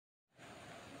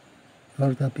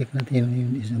Our topic natin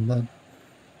ngayon is about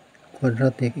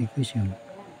quadratic equation.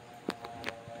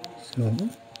 So,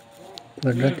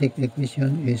 quadratic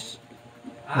equation is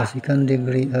a second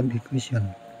degree of equation.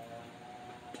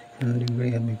 Second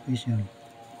degree of equation.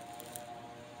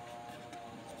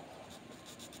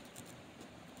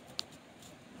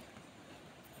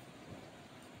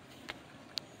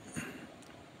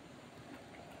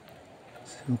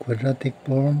 So, quadratic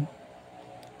form,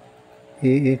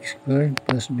 ax squared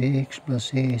plus bx plus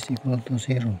c is equal to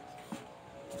 0.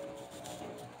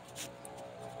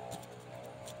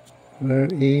 Where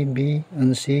a, b,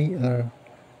 and c are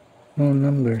known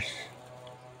numbers.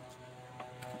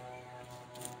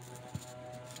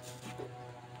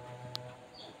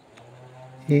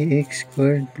 Ax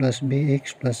squared plus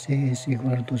bx plus c is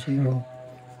equal to 0.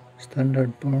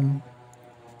 Standard form,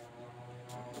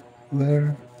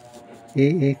 where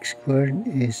ax squared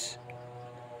is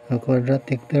a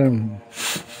quadratic term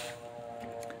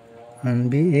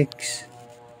and bx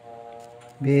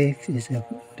is a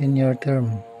linear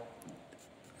term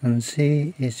and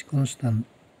c is constant.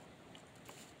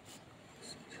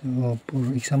 So for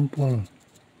example,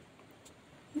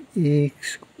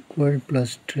 ax squared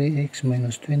plus 3x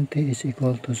minus 20 is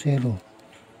equal to 0.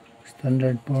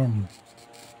 Standard form.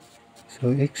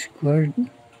 So x squared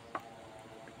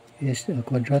is a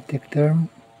quadratic term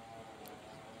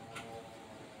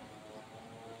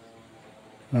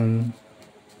and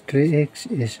 3x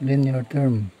is linear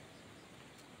term.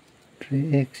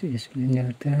 3x is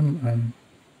linear term and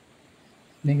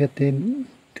negative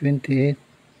 28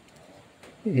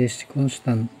 is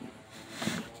constant.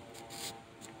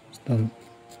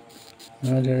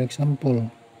 Another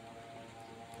example,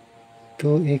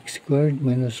 2x squared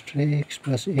minus 3x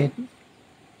plus 8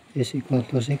 is equal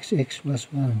to 6x plus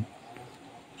 1.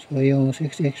 So yung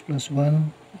 6x plus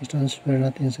 1 i-transfer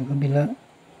natin sa kabila.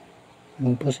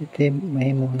 Yung positive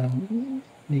mahimo ng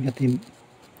negative.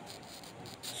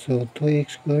 So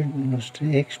 2x squared minus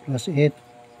 3x plus 8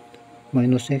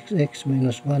 minus 6x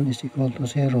minus 1 is equal to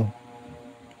 0.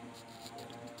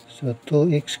 So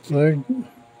 2x squared,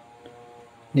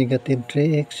 negative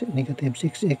 3x, negative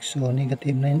 6x, so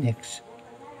negative 9x.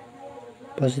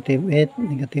 Positive 8,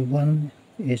 negative 1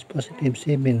 is positive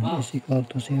 7 is equal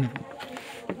to 0.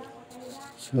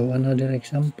 So another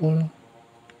example,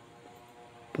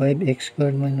 5x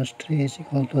squared minus 3 is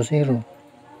equal to 0.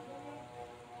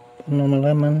 Paano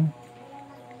malaman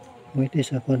kung it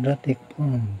is a quadratic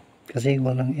form? Kasi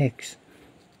walang x.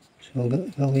 So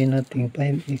gawin natin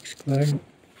 5x squared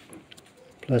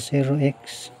plus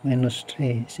 0x minus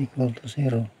 3 is equal to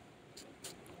 0.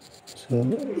 So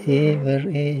where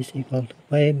a is equal to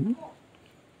 5,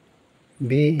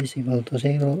 b is equal to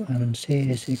 0, and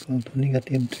c is equal to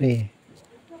negative 3.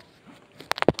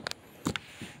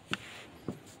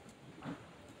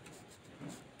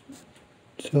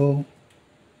 So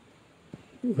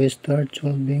we start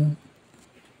solving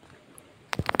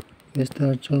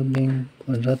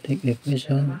quadratic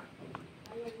equation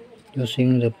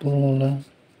using the formula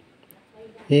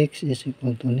x is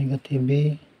equal to negative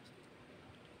b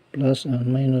plus and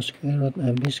minus square root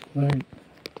of b squared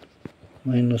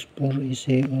minus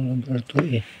 4ac all over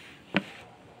 2a.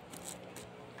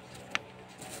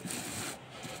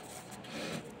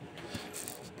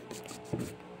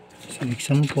 So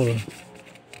example,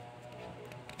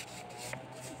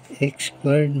 x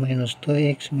squared minus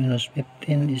 2x minus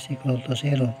 15 is equal to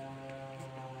 0.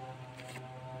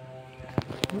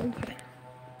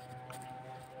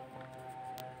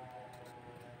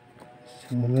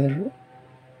 So where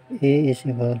a is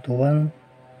equal to 1,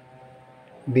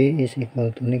 b is equal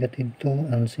to negative 2,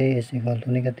 and c is equal to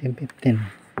negative 15.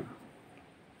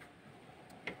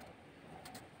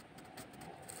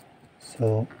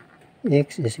 So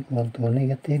x is equal to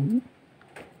negative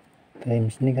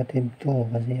times negative 2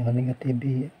 kasi ang negative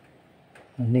b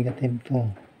ang negative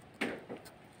 2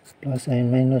 plus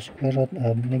and minus square root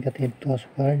of negative 2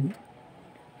 squared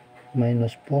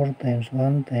minus 4 times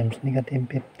 1 times negative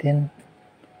 15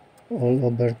 all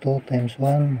over 2 times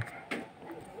 1.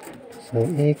 So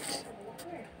x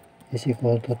is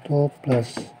equal to 2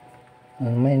 plus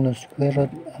and minus square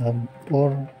root of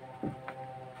 4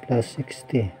 plus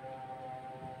 60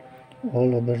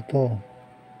 all over 2.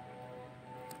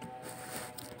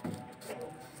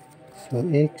 So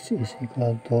x is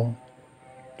equal to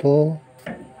 2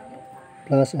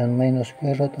 plus and minus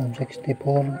square root of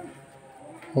 64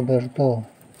 over 2.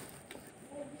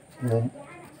 So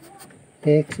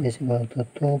x is equal to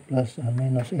 2 plus and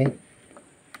minus 8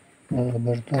 all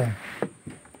over 2.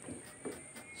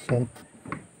 So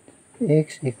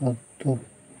x equal to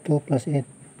 2 plus 8.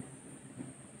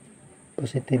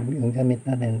 Positive yung gamit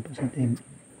natin, positive.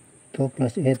 2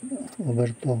 plus 8 over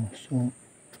 2. So,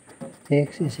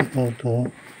 x is equal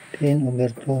to 10 over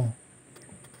 2.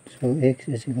 So, x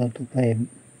is equal to 5.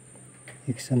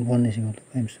 X sub 1 is equal to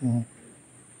 5. So,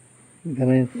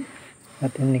 gamit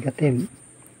natin negative.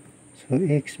 So,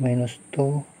 x minus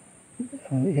 2,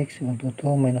 x equal to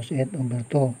 2 minus 8 over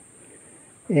 2.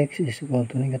 X is equal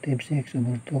to negative 6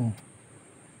 over 2.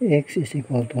 X is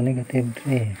equal to negative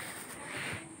 3.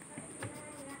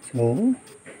 So,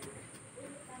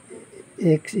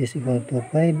 x is equal to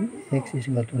 5, x is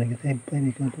equal to negative 5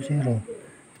 equal to 0.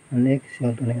 And x is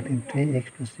equal to negative 3,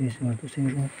 x plus 3 is equal to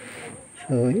 0.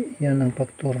 So, yan ang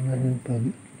factor natin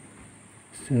pag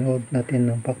sunod natin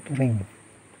ng factoring.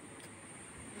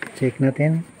 Check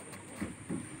natin.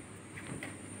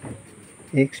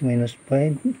 X minus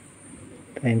 5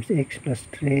 times x plus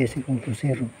 3 is equal to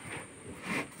 0.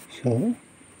 So,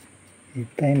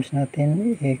 i-times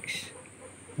natin x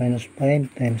minus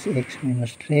 5 times x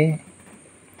minus 3.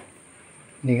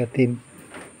 Negative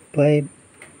 5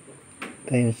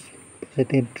 times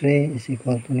positive 3 is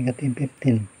equal to negative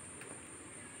 15.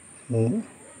 So,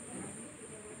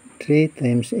 3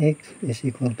 times x is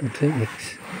equal to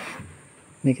 3x.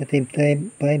 Negative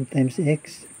 5 times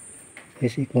x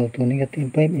is equal to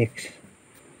negative 5x.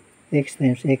 X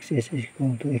times x is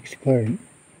equal to x squared.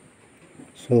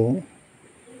 So,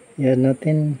 yan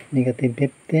natin negative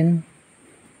 15,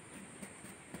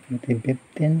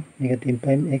 negative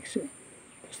 5x,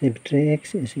 positive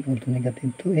 3x is equal to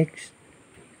negative 2x.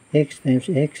 X times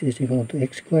x is equal to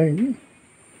x squared.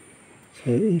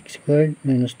 So, x squared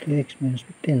minus 2x minus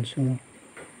 15. So,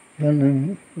 yan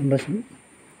ang labas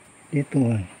dito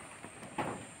ay.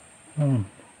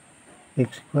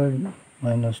 X squared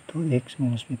minus 2x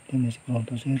minus 15 is equal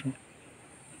to 0.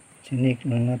 Sinik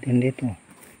lang natin dito.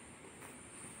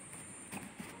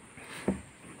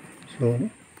 So,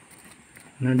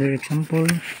 another example.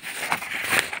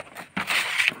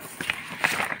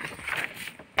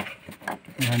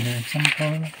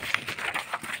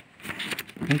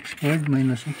 X squared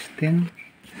minus 16.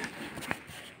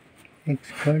 X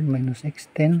squared minus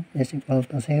 16 is equal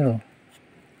to 0.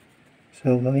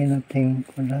 So, gawin natin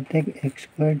quadratic. X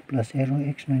squared plus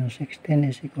 0x minus 16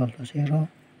 is equal to 0.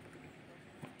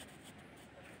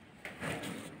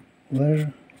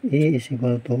 Where a is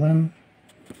equal to 1,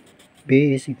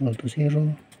 b is equal to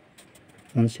 0,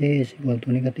 and c is equal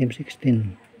to negative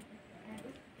 16.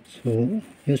 So,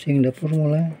 using the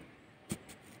formula,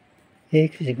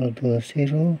 x is equal to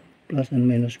 0 plus and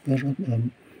minus square root of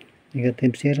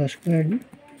negative 0 squared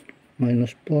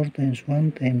minus 4 times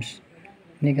 1 times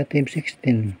negative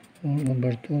 16 all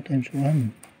over 2 times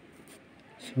 1.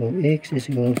 So, x is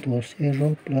equal to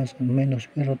 0 plus and minus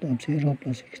square root of 0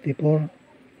 plus 64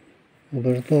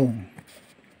 over 2.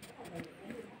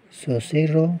 So,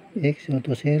 0, x equal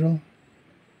to 0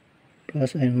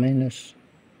 plus and minus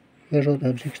square root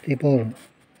of 64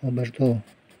 over 2.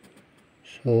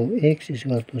 So, x is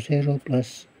equal to 0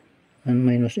 plus and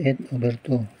minus 8 over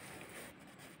 2.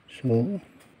 So,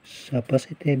 sa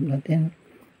positive natin,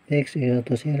 x is equal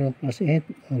to 0 plus 8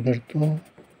 over 2.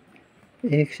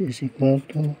 X is equal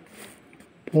to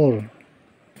 4.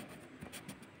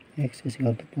 X is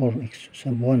equal to 4. X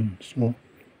sub 1. So,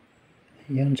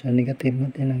 yun sa negative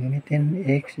natin ang gamitin.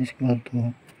 X is equal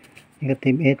to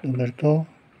negative 8 over 2.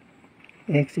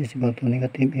 X is equal to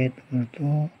negative 8 over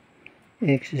 2.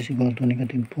 X is equal to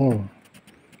negative 4.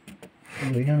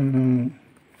 So, yan ang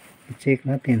i-check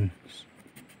natin.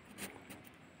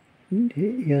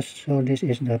 Yes, so this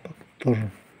is the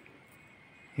factor.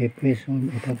 If we solve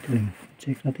a factoring,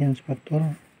 check natin sa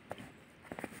factor.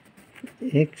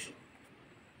 X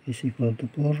is equal to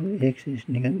 4, x is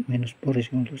minus 4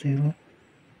 is equal to 0,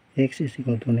 x is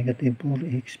equal to negative 4,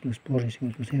 x plus 4 is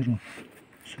equal to 0.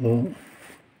 So,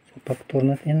 sa factor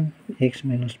natin, x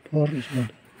minus 4 is equal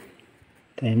to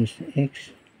times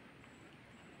x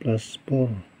plus 4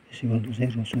 is equal to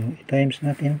 0. So, i-times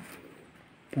natin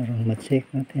para ma-check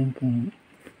natin kung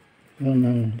yun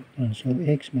ang so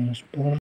x minus 4